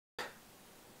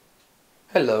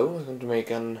Hello, I'm going to make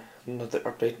another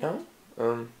update now.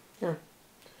 Yeah.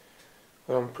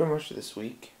 Well, pretty much this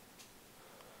week.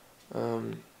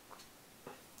 What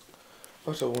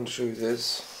I want to show you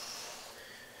is,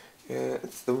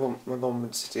 it's my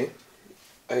Moment City.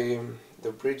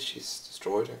 The bridge is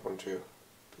destroyed. I want to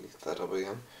pick that up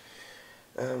again.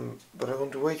 But I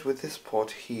want to wait with this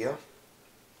part here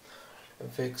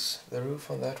and fix the roof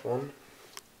on that one,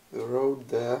 the road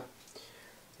there,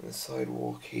 and the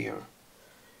sidewalk here.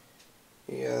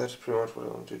 Yeah, that's pretty much what I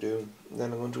want to do.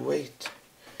 Then I'm going to wait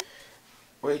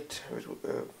with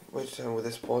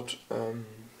this part.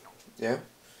 Yeah.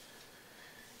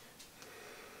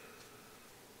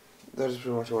 That is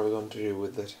pretty much what I'm going to do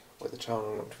with the town.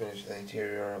 I'm going to finish the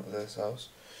interior of this house.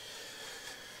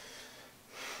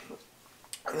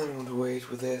 And then I'm going to wait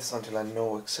with this until I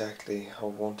know exactly how I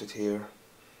want it here.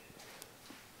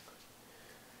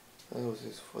 That was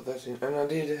it for that. And I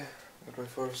did get my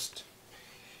first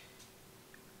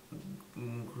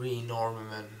green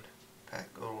ornament pack,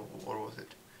 or what was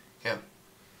it? Yeah.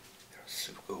 That was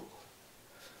super cool.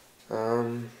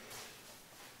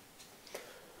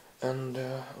 And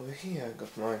over here I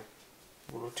got my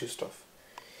World War II stuff.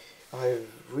 I've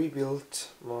rebuilt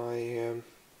my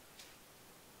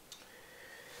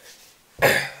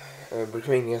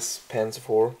Brickmania's Panzer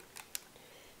IV.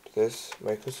 This,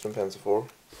 my custom Panzer IV.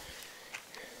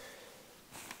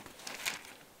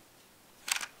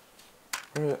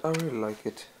 I really like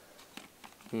it.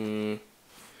 You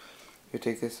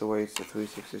take this away, it's a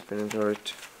 360 spinning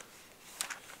turret.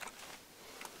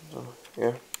 So,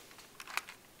 yeah.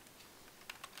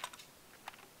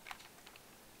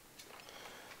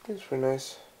 It's pretty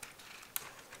nice.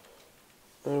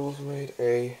 I also made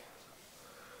a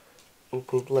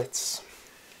Opel Blitz.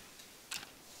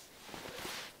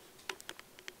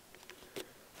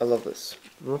 I love this.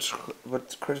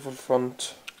 But critical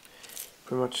front,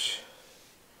 pretty much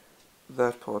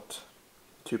that part,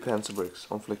 2 Panzer bricks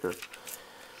on flicker.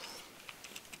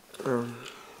 Well,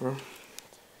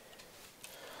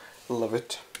 love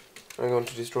it. I'm going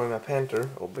to destroy my Panther,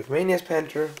 or Brickmania's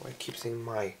Panther. I keep saying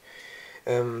my.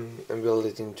 And build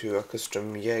it into a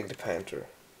custom Jagd Panther.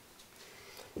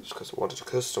 Just because I wanted a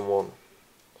custom one.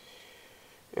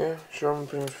 Yeah, sure, I'm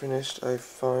pretty much finished. I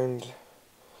find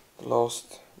the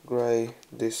last grey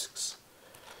discs.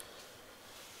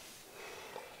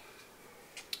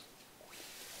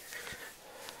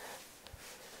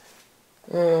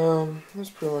 That's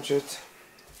pretty much it.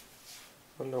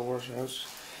 Hello, wash house.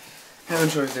 Haven't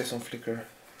showed this on Flickr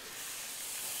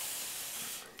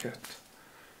yet.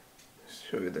 Let's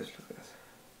show you this. Look at that.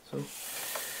 So,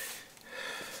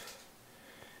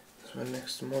 that's my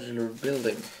next modular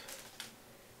building.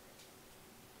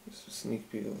 Just a sneak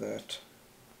peek of that.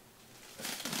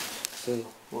 Still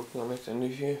working on it, and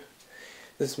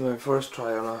this is my first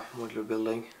try on a modular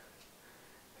building.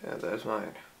 Yeah, there's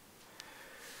mine.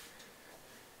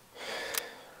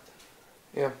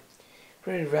 Yeah,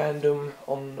 pretty random,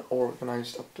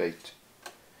 unorganized update.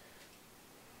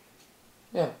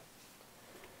 Yeah,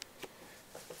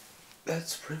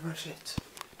 that's pretty much it.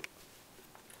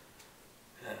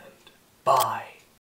 And bye.